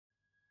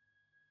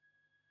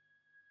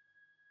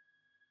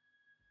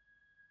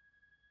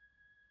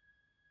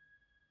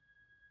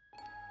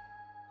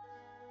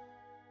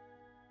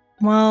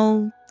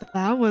Well,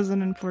 that was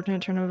an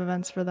unfortunate turn of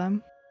events for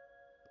them.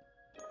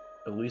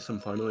 At least I'm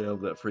finally out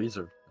of that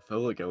freezer. I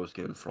felt like I was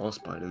getting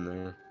frostbite in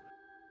there.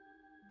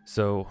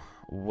 So,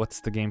 what's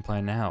the game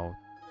plan now?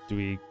 Do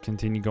we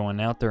continue going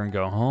out there and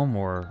go home,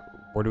 or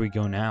where do we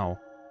go now?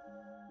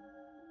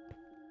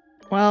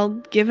 Well,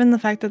 given the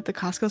fact that the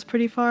Costco's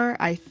pretty far,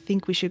 I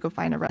think we should go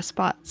find a rest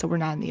spot so we're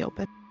not in the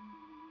open.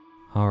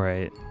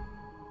 Alright.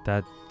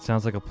 That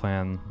sounds like a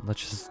plan. Let's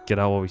just get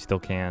out while we still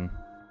can.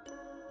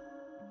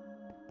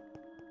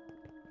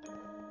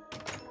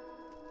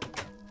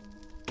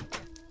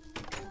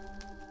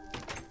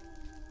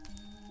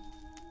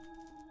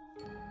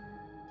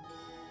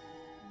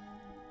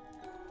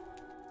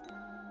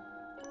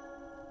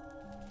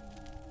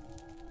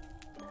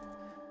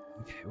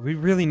 Okay, we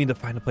really need to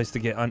find a place to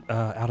get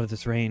out of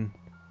this rain.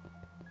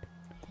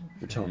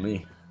 You're telling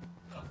me.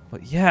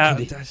 But yeah,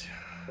 Candy.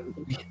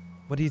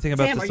 what do you think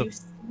about Sam, this?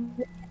 are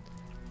you...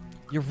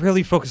 You're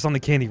really focused on the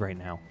candy right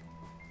now.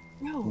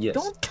 No, Yes,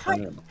 don't touch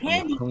I am.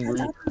 candy. I'm hungry.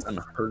 because I'm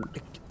hurt.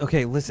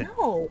 Okay, listen.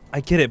 No, I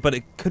get it, but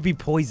it could be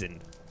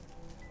poisoned.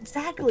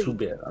 exactly. Too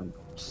bad. I'm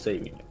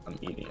saving it. I'm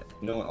eating it.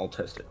 You know what? I'll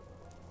test it.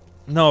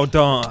 No,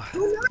 don't.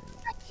 Do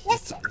not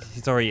test it.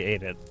 He's already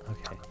ate it.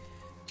 Okay.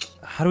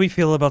 How do we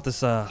feel about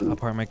this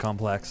apartment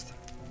complex?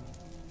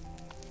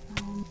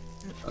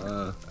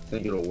 I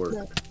think it'll work.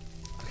 Look,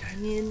 I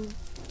mean,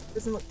 it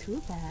doesn't look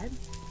too bad.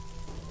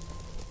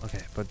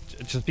 Okay, but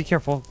just be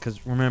careful,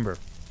 because remember,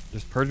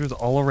 there's purgers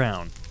all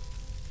around.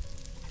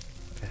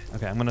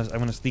 Okay, I'm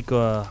gonna sneak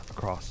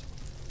across.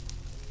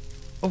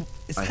 Oh,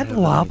 is I that have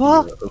an lava?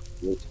 idea of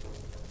what-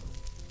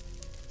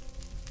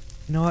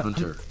 You know what?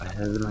 Hunter, I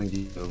have an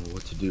idea of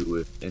what to do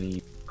if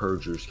any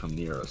purgers come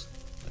near us.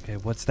 Okay,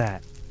 what's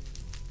that?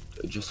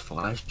 Just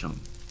flash them.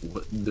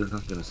 What? They're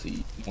not gonna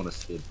want to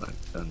see it by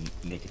a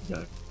naked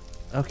guy.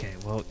 Okay,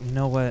 well, you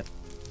know what?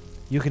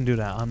 You can do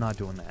that. I'm not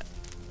doing that.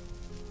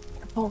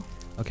 Oh,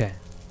 Okay.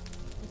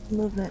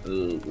 movement.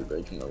 Ugh, we're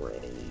back in the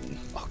rain.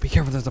 Oh, be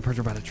careful. There's a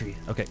purger by the tree.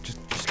 Okay, just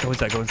go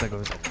inside. Go inside. Go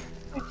inside.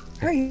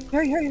 Hurry,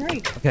 hurry, hurry,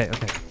 hurry. Okay.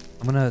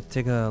 I'm gonna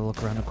take a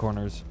look around the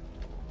corners.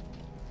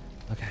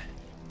 Okay,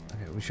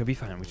 we should be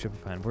fine.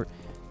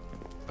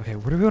 Okay,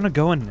 where do we want to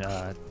go in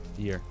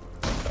here?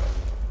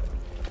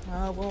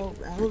 Well,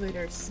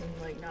 elevators seem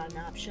like not an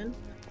option.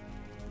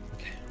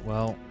 Okay,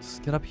 well, let's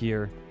get up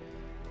here.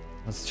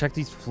 Let's check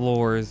these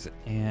floors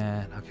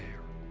and okay,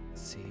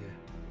 let's see.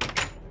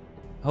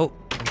 Oh,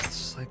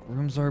 it's like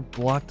rooms are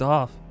blocked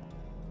off.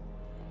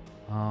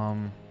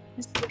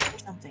 Just look for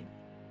something.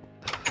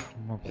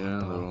 More blocked Yeah,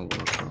 off. they're all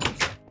blocked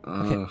off.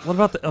 Okay, what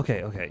about the...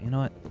 Okay, you know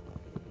what?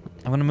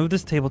 I'm gonna move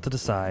this table to the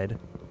side.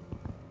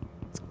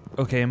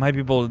 Okay, it might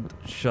be bolted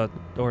shut,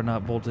 or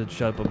not bolted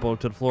shut, but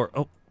bolted to the floor.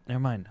 Oh, never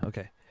mind.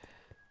 Okay.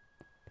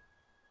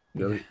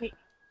 Really?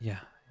 Yeah,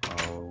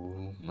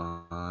 Oh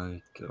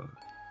my god.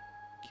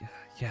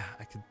 yeah,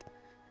 I could...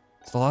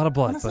 It's a lot of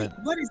blood, Honestly,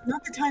 but... blood is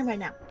not the time right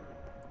now.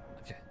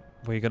 Okay,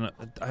 where you gonna...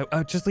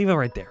 I just leave it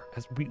right there.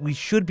 We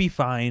should be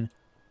fine.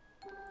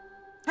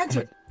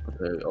 Hunter,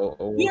 Okay,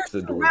 I'll we watch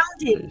are the door.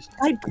 surrounded please.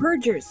 by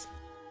purgers.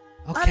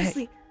 Okay.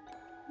 Honestly,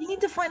 you need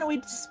to find a way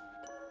to just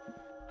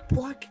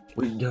block.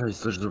 Wait,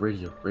 guys, there's the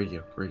radio.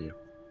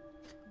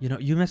 You know,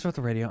 you mess with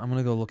the radio. I'm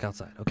gonna go look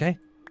outside, okay?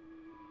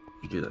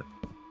 You do that.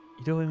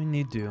 You do what we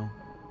need to do.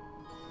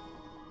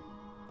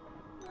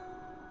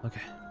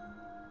 Okay.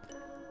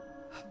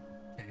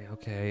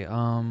 Okay,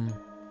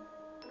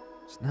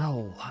 there's not a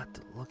lot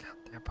to look out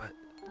there, but...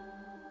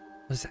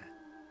 What is that?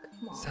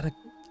 Come Is on. that a...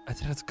 I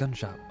think that's a gun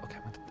shop. Okay,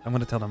 I'm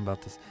gonna tell them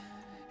about this.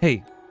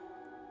 Hey,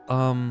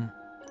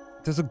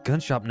 there's a gun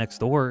shop next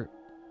door.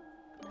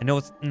 I know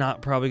it's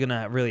not probably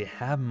gonna really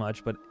have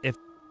much, but if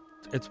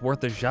it's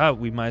worth a shot,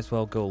 we might as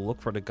well go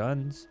look for the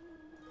guns.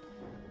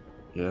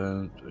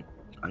 Yeah,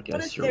 I What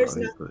guess if you're there's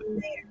right, but nothing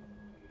there?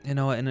 You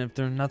know, and if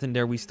there's nothing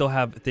there, we still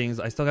have things.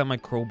 I still got my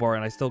crowbar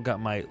and I still got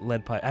my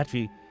lead pipe.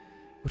 Actually,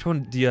 which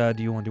one do you want?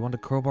 Do you want the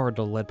crowbar or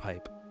the lead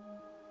pipe?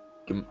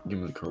 give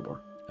me the crowbar.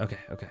 Okay.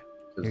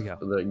 'Cause Here you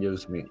go. That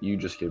gives me. You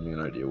just gave me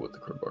an idea with the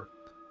crowbar.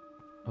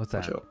 What's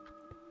Watch that? out.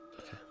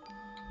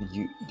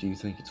 Do you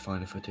think it's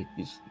fine if I take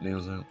these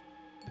nails out?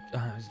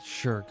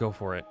 Sure, go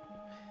for it.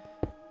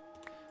 All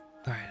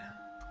right,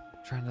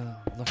 trying to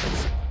look at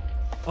this.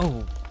 Oh,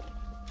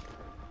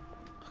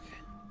 okay.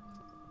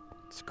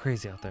 It's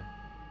crazy out there.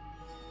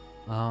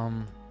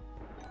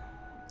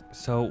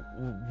 So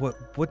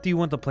what do you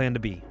want the plan to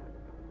be?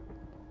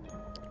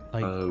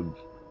 Like,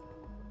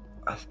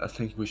 I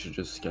think we should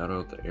just scout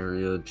out the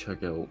area,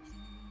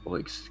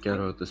 scout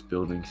out this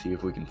building, see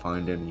if we can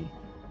find any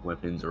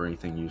weapons or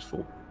anything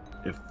useful.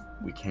 If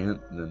we can't,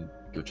 then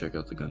go check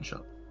out the gun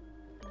shop.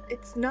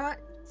 It's not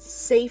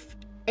safe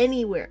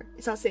anywhere.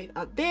 It's not safe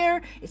out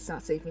there. It's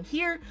not safe in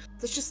here.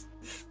 Let's just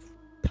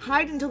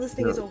hide until this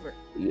thing is No. over.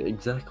 Yeah,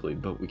 exactly,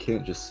 but we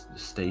can't just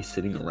stay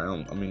sitting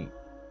around. I mean,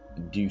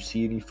 do you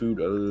see any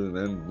food other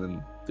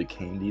than the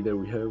candy that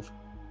we have?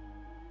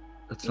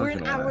 That's We're not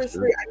in gonna hours last.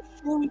 three.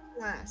 I'm sure we can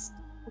last.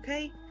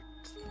 Okay?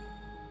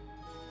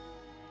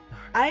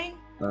 I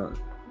Uh,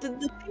 the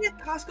thing at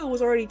Costco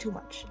was already too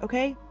much.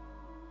 Okay.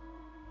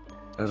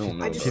 I don't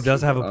know. She about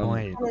does you, have a but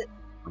point.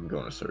 I'm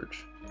going to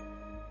search.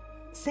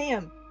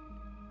 Sam,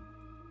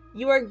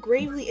 you are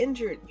gravely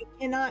injured. You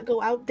cannot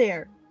go out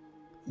there.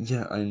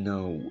 Yeah, I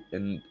know,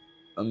 and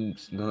I'm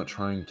not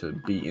trying to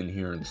be in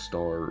here and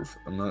starve.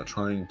 I'm not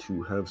trying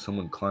to have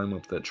someone climb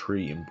up that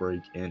tree and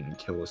break in and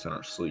kill us in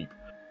our sleep.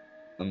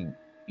 I'm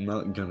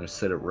not gonna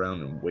sit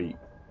around and wait.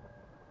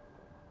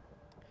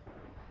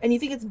 And you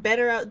think it's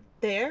better out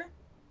there?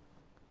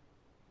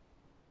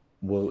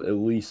 Well, at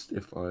least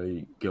if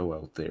I go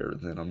out there,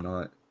 then I'm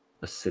not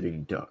a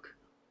sitting duck.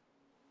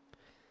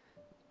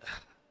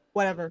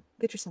 Whatever.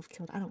 Get yourself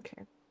killed. I don't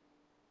care.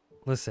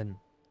 Listen,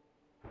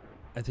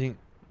 I think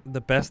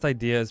the best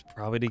idea is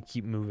probably to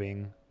keep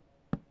moving,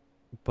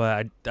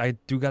 but I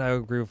do gotta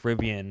agree with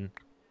Rivian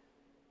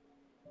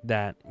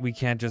that we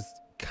can't just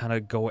kind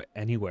of go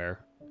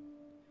anywhere.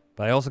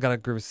 But I also gotta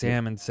agree with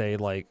Sam and say,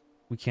 like,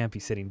 we can't be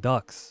sitting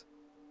ducks.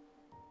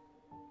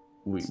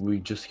 We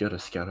just gotta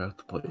scout out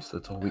the place.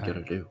 That's all we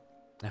gotta do.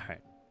 All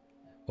right.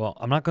 Well,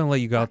 I'm not gonna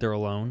let you go out there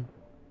alone.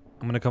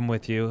 I'm gonna come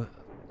with you.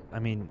 I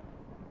mean,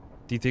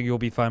 do you think you'll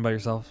be fine by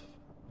yourself?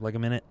 Like a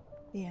minute?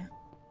 Yeah.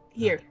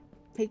 Here,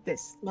 take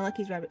this.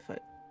 Malachi's rabbit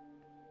foot.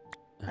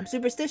 I'm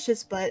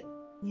superstitious, but,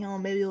 you know,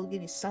 maybe it'll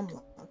give you some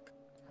luck.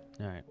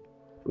 All right.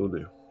 Will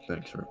do.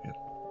 Thanks, Rivian.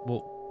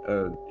 Well,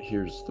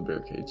 Here's the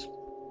barricades.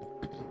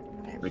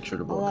 Okay. Make sure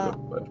to block it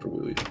up after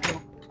we leave.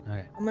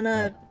 okay. I'm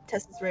gonna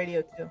test this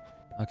radio, too.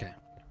 Okay.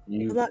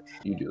 Good luck.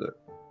 You do that.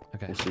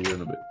 Okay. We'll see you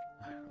in a bit.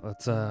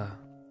 Let's the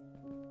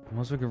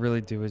most we could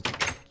really do is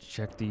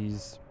check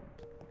these.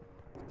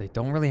 They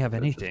don't really have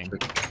anything.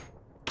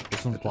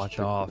 This one's Just blocked check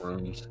the off.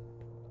 rooms.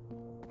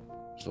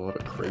 There's a lot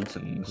of crates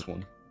in this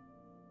one.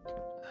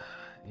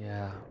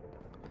 Yeah.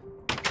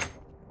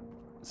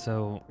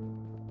 So,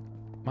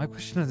 my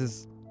question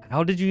is,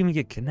 how did you even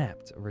get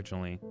kidnapped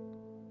originally?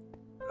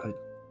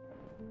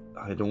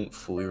 I don't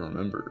fully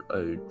remember.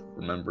 I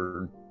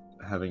remember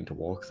having to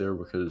walk there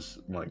because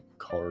my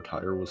car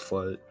tire was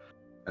flat,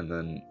 and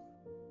then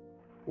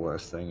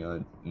last thing I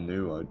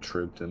knew, I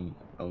tripped and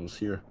I was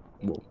here.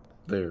 Well,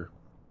 there.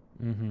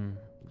 Mm-hmm.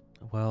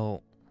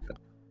 Well,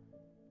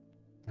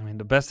 I mean,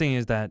 the best thing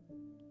is that,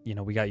 you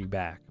know, we got you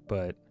back,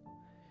 but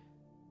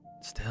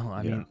still,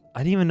 I mean, I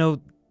didn't even know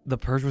the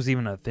Purge was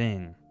even a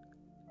thing.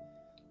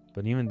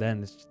 But even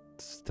then, it's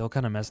still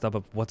kind of messed up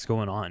of what's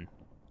going on.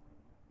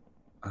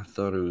 I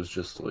thought it was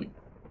just like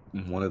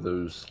one of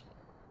those,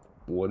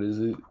 what is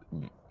it?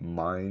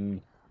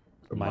 Mind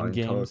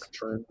games? talk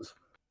trends?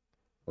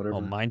 Whatever.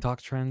 Oh, mind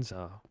talk trends?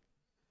 Oh.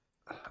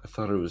 I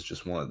thought it was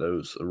just one of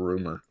those, a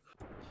rumor.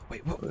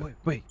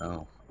 Wait.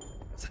 Oh.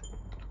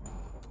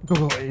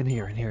 Go in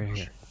here.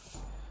 Okay,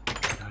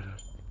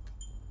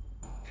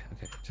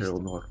 Here,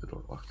 lock the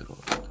door.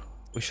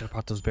 we should have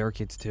brought those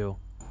barricades too.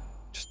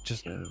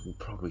 Just. Yeah, we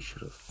probably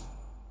should have.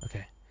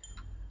 Okay.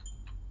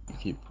 You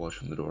keep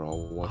watching the door.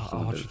 I'll watch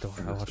I'll watch the door.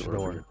 I'll watch the over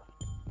door. here.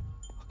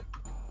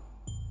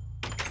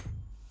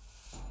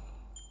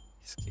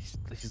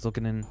 He's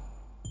looking in.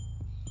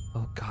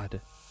 Oh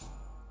God.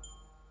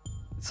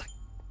 It's like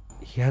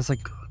he has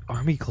like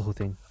army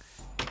clothing.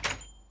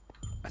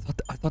 I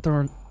thought they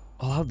weren't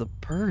allowed to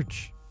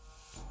purge.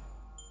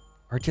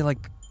 Aren't you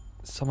like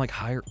some like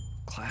higher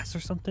class or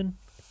something?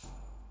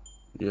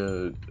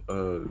 Yeah.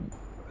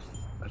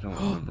 I don't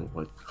remember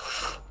what.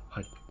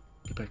 Hide.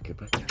 Get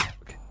back.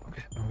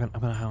 Okay. I'm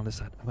gonna hide on this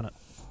side. I'm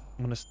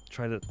gonna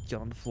try to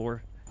get on the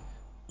floor.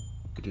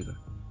 You do that.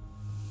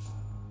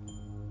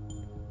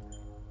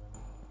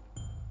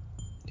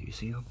 Do you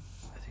see him?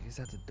 I think he's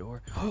at the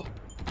door. Oh.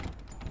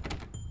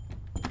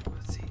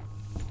 Let's see.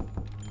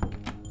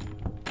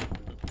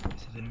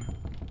 Is he there?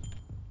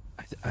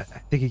 I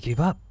think he gave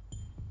up.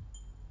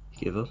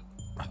 He gave up?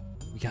 Oh,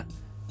 we got.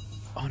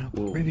 Oh no,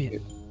 Whoa.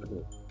 Rivian.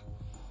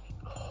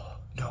 Oh,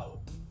 no.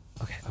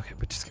 Okay,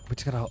 we just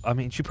gotta. I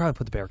mean, she probably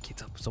put the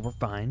barricades up, so we're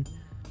fine.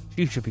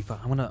 She should be fine.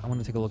 I'm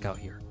gonna take a look out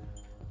here.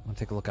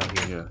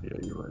 Yeah,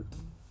 you're right.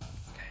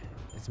 Okay,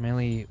 it's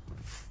mainly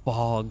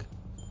fog.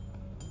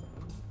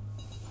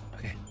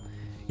 Okay,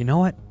 you know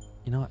what?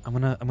 I'm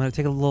gonna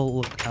take a little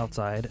look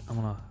outside. I'm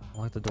gonna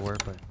lock the door,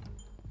 but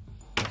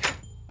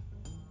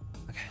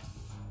okay.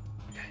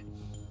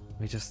 Let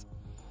me just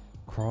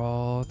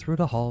crawl through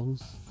the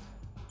halls.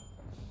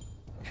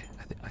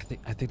 Okay,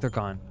 I think they're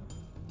gone.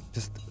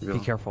 Just be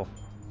careful.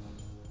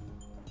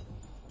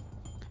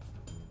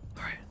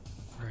 All right,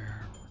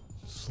 we're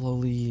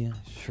slowly,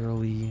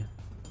 surely.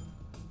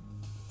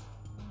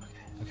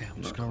 Okay,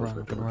 I'm just gonna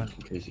run.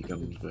 In case he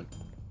comes back.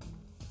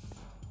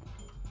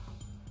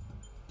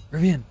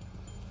 Rivian,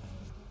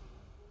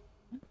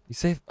 you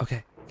safe?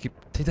 Okay,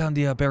 take down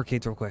the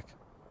barricades real quick.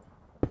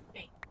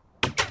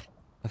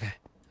 Okay.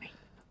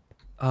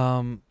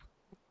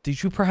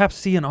 Did you perhaps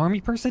see an army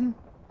person?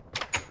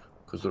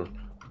 Cause they're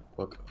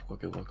look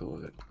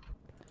it.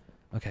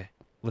 Okay,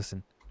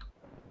 listen.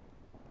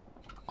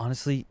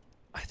 Honestly,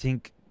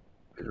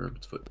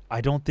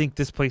 I don't think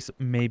this place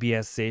may be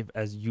as safe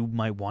as you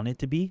might want it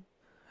to be.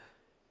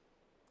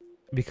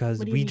 Because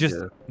we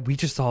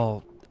just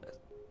saw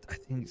I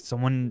think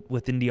someone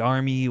within the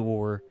army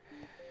or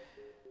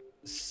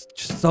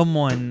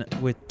someone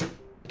with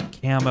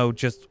camo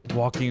just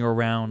walking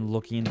around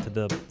looking into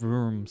the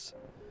rooms.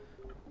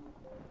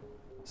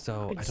 So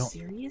Are you I don't.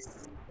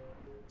 serious?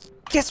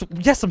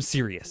 Yes, I'm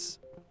serious.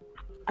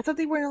 I thought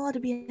they weren't allowed to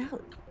be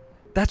out.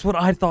 That's what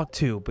I thought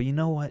too. But you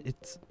know what?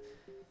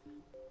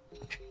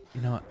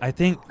 I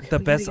think Okay, the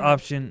we gotta best go.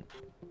 option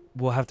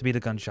will have to be the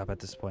gun shop at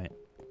this point.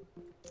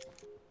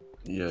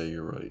 Yeah,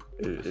 you're right.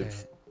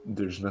 If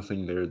there's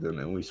nothing there, then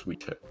at least we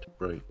checked,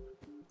 right?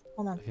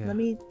 Hold on. Yeah. Let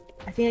me.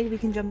 I think we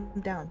can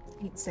jump down.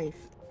 It's safe.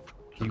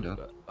 Yeah.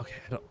 Okay.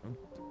 I don't.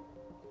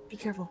 Be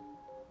careful.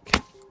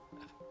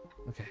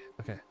 Okay.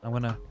 I'm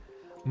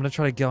gonna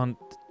try to get on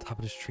top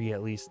of this tree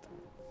at least,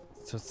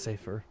 so it's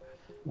safer.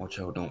 Watch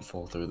out, don't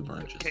fall through the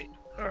branches. Okay.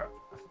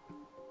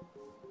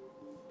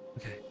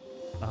 Okay.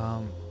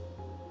 Ow,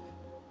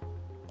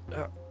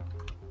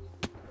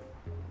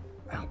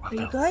 I Are you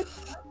fell. good?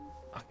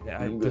 Okay.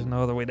 I'm There's good.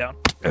 no other way down.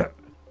 Okay.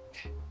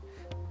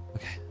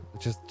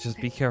 Just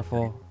be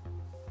careful.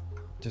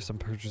 There's some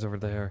purges over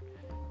there.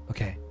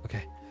 Okay.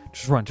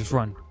 Just run.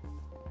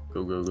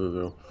 Go, go,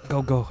 go,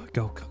 go.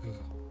 Go.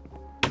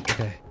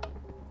 Okay.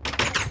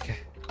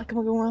 Come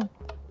on, go on.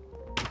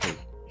 Okay,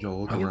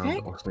 y'all look Are you around.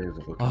 okay? I'll stay as a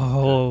lookout.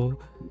 Oh.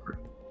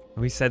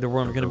 We said there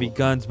weren't gonna be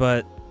guns,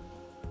 but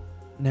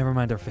never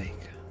mind, they're fake.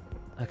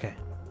 Okay.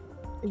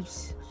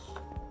 Oops.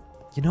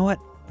 You know what?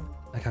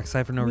 I got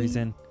excited for no Me?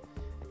 reason.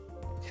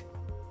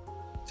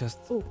 Just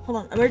Oh, hold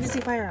on.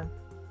 Emergency firearm.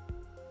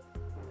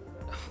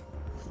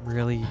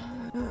 really.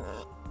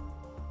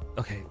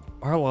 Okay.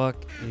 Our luck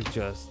is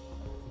just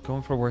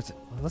going for worse.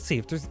 Let's see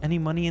if there's any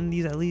money in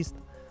these at least.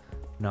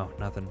 No,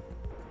 nothing.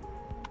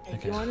 Hey,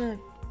 Okay. do you wanna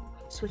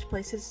switch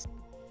places?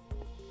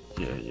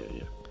 Yeah.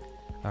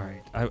 All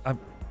right. I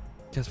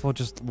guess we'll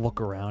just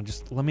look around.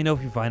 Just let me know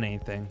if you find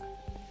anything.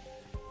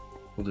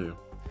 We'll do.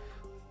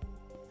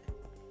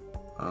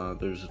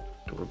 There's a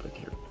door back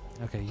here.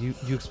 Okay, you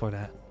explore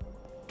that.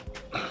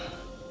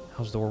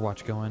 How's door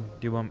watch going?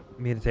 Do you want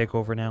me to take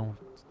over now?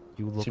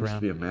 You look Seems to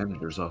around. be a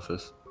manager's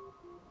office.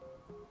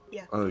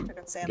 Yeah. Oh, check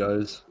out Sam.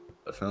 guys,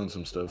 I found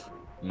some stuff.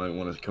 You might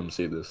want to come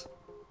see this.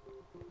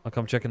 I'll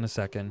come check in a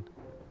second.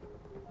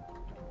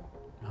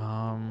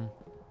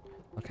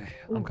 Okay,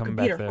 Ooh, I'm coming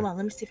computer. back there. Hold on,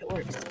 let me see if it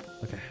works.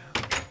 Okay.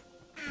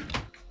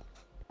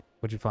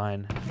 What'd you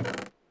find?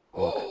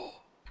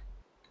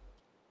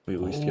 We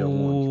at least got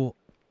one. Ooh.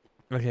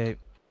 Okay.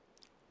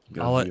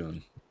 Got I'll the let-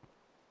 gun.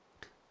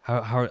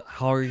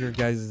 How are your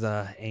guys'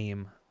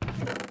 aim?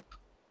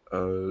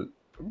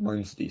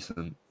 Mine's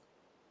decent.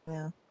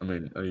 Yeah. I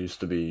mean, I used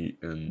to be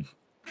in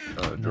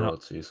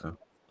Jirachi, so.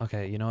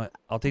 Okay, you know what?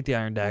 I'll take the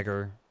iron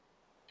dagger.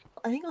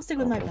 I think I'll stick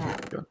with my I'll take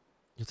bat. the gun.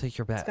 You'll take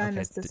your This bat. guy Okay.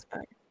 missed this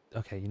part.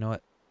 Okay, you know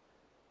what?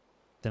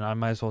 Then I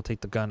might as well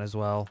take the gun as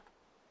well.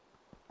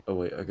 Oh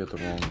wait, I got the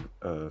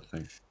wrong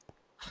thing.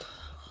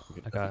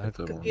 I got it.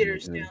 the wrong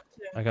Computer's magazine. down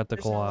too. I got the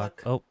There's no Glock.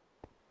 luck. Oh.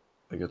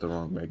 I got the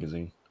wrong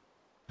magazine.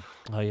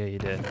 Oh yeah, you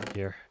did.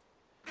 Here.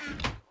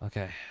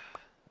 Okay.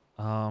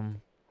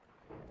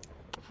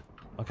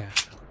 Okay.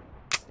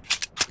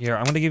 Here,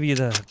 I'm gonna give you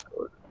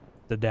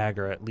the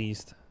dagger at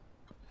least.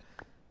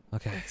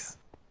 Okay. Thanks.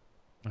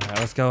 All right,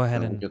 let's go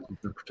ahead Now we'll and get them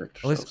to protect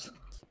at least-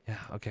 ourselves. yeah.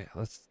 Okay,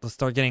 let's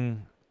start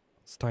heading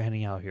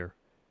out here.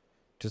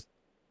 Just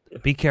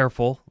be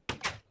careful.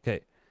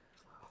 Okay.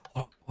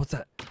 Oh, what's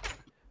that?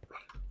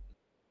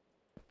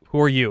 Who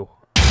are you?